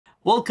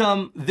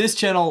Welcome. This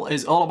channel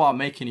is all about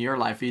making your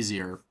life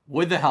easier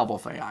with the help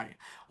of AI.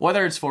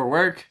 Whether it's for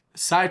work,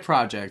 side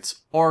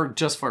projects, or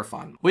just for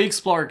fun, we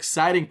explore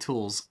exciting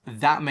tools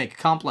that make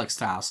complex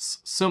tasks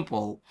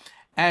simple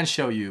and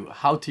show you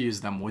how to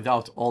use them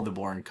without all the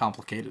boring,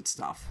 complicated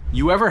stuff.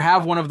 You ever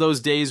have one of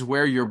those days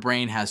where your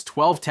brain has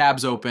 12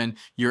 tabs open,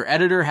 your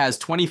editor has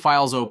 20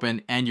 files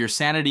open, and your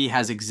sanity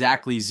has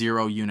exactly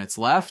 0 units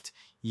left?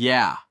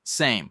 Yeah,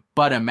 same.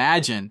 But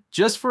imagine,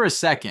 just for a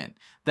second,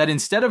 that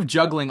instead of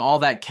juggling all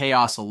that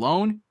chaos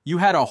alone, you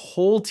had a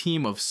whole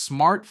team of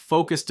smart,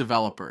 focused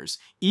developers,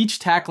 each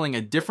tackling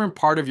a different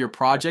part of your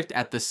project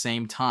at the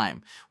same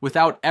time,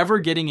 without ever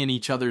getting in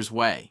each other's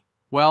way.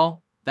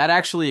 Well, that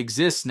actually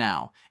exists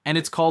now, and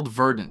it's called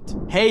Verdent.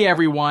 Hey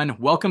everyone,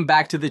 welcome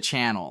back to the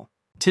channel.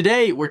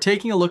 Today, we're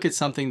taking a look at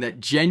something that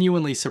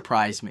genuinely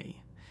surprised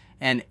me.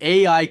 An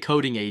AI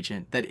coding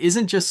agent that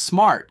isn't just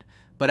smart,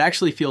 but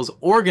actually feels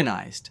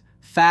organized,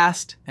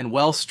 fast, and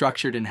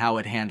well-structured in how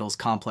it handles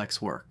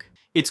complex work.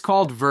 It's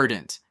called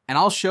Verdent, and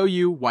I'll show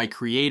you why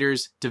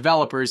creators,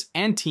 developers,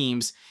 and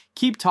teams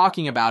keep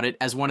talking about it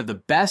as one of the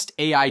best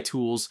AI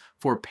tools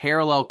for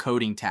parallel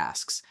coding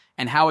tasks,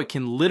 and how it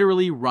can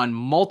literally run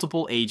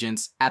multiple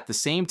agents at the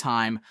same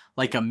time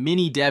like a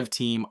mini dev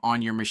team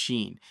on your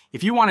machine.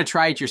 If you want to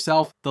try it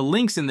yourself, the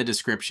link's in the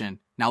description.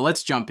 Now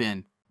let's jump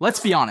in. Let's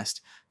be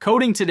honest,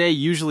 coding today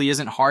usually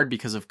isn't hard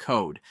because of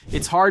code.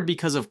 It's hard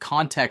because of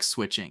context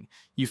switching.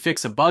 You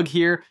fix a bug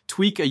here,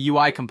 tweak a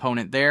UI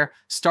component there,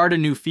 start a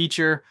new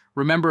feature,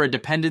 remember a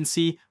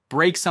dependency,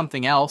 break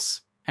something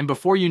else, and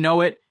before you know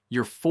it,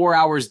 you're 4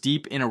 hours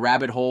deep in a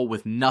rabbit hole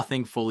with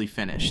nothing fully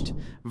finished.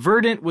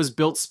 Verdent was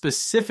built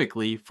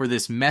specifically for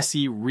this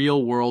messy,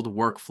 real-world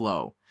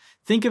workflow.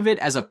 Think of it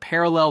as a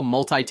parallel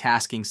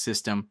multitasking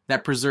system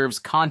that preserves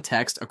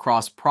context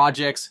across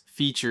projects,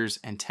 features,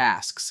 and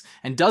tasks,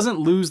 and doesn't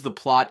lose the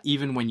plot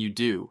even when you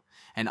do.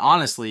 And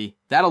honestly,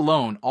 that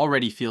alone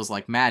already feels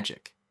like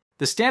magic.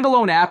 The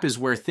standalone app is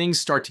where things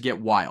start to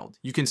get wild.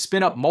 You can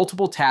spin up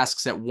multiple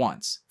tasks at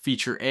once,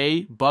 feature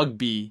A, bug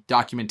B,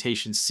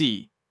 documentation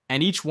C,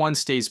 and each one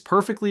stays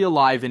perfectly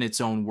alive in its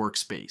own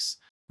workspace.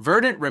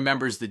 Verdent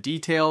remembers the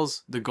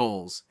details, the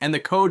goals, and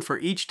the code for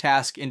each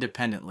task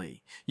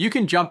independently. You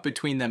can jump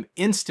between them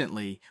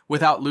instantly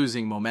without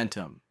losing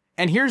momentum.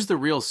 And here's the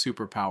real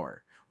superpower.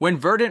 When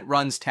Verdent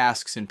runs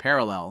tasks in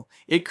parallel,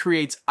 it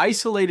creates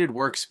isolated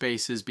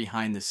workspaces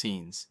behind the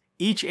scenes.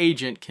 Each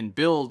agent can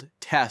build,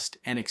 test,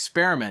 and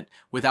experiment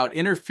without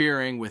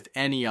interfering with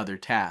any other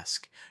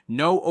task.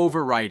 No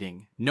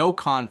overwriting, no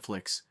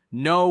conflicts,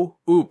 no,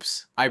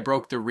 oops, I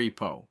broke the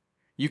repo.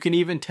 You can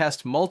even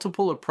test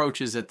multiple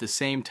approaches at the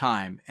same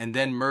time and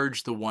then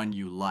merge the one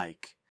you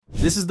like.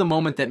 This is the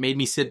moment that made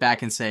me sit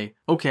back and say,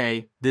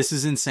 okay, this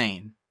is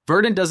insane.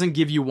 Verdent doesn't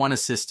give you one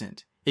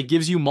assistant. It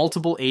gives you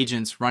multiple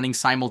agents running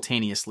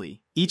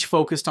simultaneously, each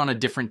focused on a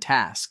different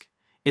task.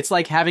 It's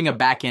like having a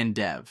back-end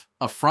dev,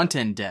 a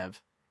front-end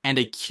dev, and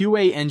a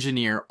QA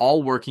engineer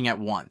all working at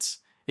once,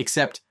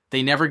 except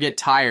they never get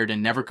tired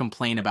and never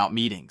complain about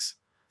meetings.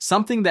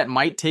 Something that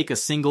might take a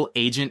single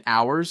agent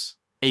hours,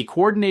 a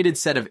coordinated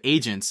set of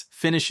agents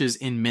finishes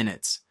in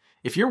minutes.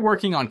 If you're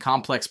working on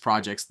complex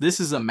projects, this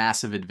is a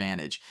massive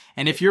advantage.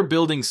 And if you're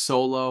building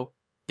solo,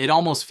 it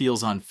almost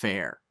feels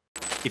unfair.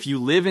 If you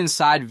live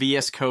inside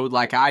VS Code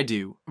like I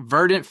do,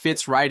 Verdent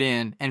fits right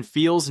in and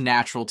feels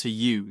natural to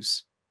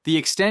use. The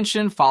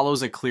extension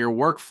follows a clear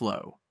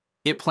workflow.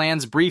 It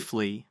plans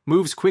briefly,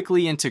 moves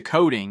quickly into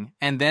coding,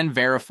 and then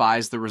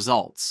verifies the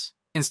results.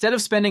 Instead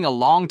of spending a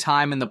long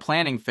time in the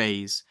planning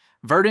phase,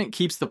 Verdent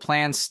keeps the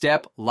plan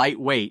step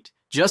lightweight,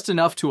 just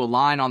enough to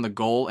align on the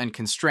goal and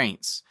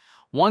constraints.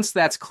 Once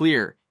that's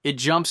clear, it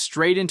jumps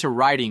straight into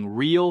writing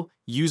real,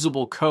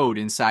 usable code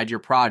inside your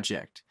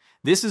project.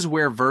 This is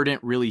where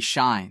Verdent really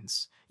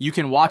shines. You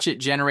can watch it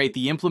generate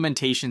the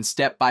implementation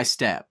step by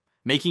step,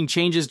 making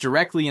changes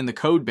directly in the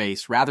code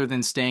base rather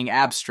than staying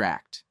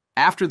abstract.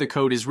 After the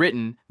code is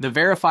written, the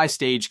verify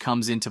stage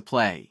comes into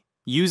play.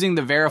 Using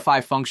the verify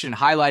function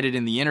highlighted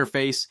in the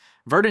interface,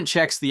 Verdent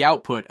checks the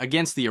output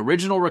against the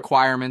original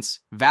requirements,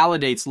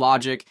 validates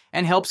logic,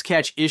 and helps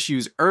catch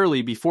issues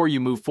early before you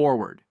move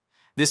forward.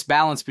 This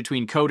balance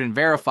between code and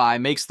verify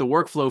makes the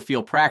workflow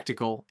feel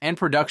practical and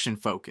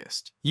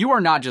production-focused. You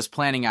are not just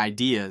planning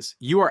ideas,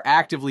 you are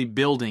actively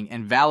building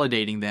and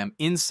validating them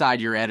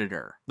inside your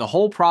editor. The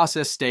whole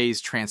process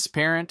stays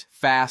transparent,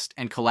 fast,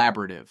 and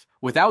collaborative,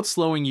 without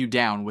slowing you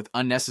down with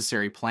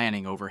unnecessary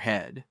planning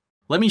overhead.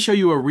 Let me show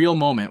you a real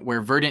moment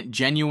where Verdent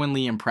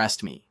genuinely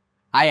impressed me.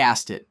 I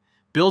asked it,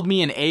 build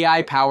me an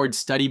AI-powered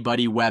study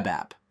buddy web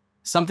app.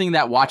 Something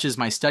that watches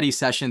my study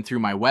session through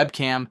my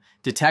webcam,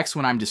 detects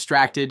when I'm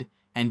distracted,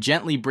 and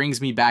gently brings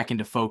me back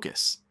into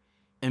focus.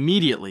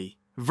 Immediately,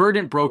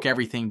 Verdent broke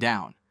everything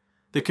down.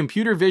 The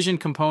computer vision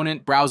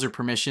component, browser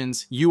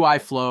permissions, UI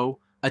flow,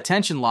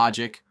 attention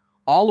logic,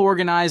 all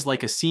organized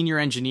like a senior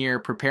engineer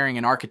preparing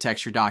an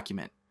architecture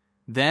document.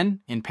 Then,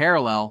 in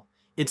parallel,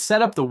 it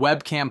set up the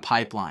webcam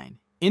pipeline,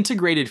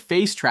 integrated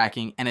face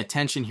tracking and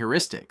attention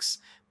heuristics,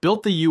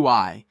 built the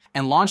UI,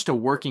 and launched a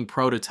working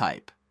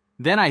prototype.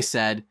 Then I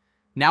said,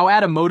 Now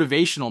add a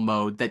motivational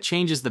mode that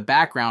changes the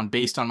background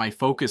based on my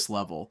focus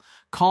level.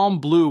 Calm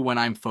blue when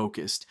I'm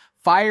focused,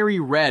 fiery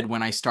red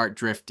when I start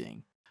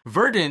drifting.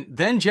 Verdent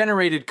then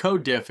generated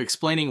code diff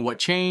explaining what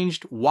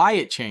changed, why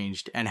it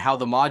changed, and how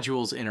the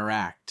modules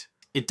interact.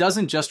 It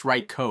doesn't just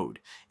write code.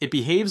 It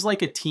behaves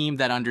like a team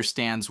that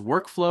understands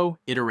workflow,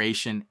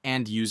 iteration,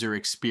 and user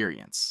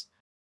experience.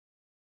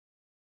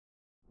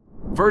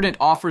 Verdent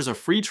offers a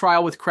free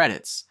trial with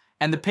credits,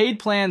 and the paid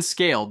plans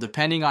scale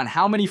depending on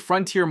how many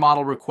frontier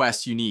model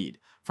requests you need,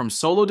 from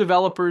solo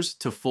developers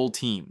to full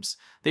teams.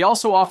 They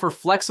also offer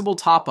flexible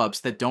top-ups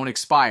that don't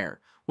expire,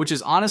 which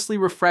is honestly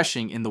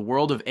refreshing in the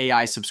world of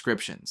AI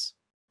subscriptions.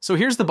 So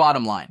here's the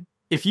bottom line.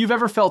 If you've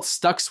ever felt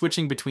stuck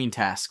switching between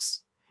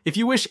tasks, if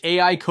you wish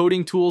AI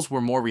coding tools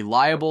were more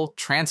reliable,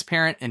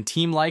 transparent, and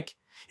team-like,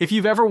 if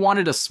you've ever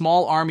wanted a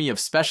small army of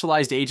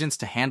specialized agents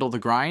to handle the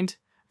grind,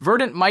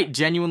 Verdent might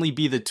genuinely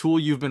be the tool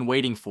you've been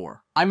waiting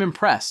for. I'm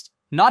impressed.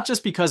 Not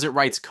just because it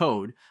writes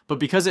code, but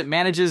because it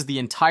manages the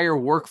entire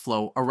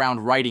workflow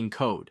around writing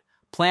code,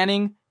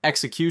 planning,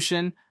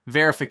 execution,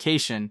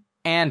 verification,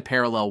 and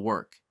parallel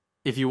work.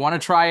 If you want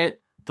to try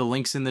it, the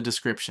link's in the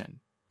description.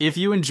 If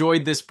you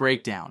enjoyed this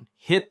breakdown,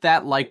 hit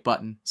that like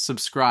button,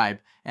 subscribe,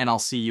 and I'll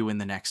see you in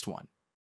the next one.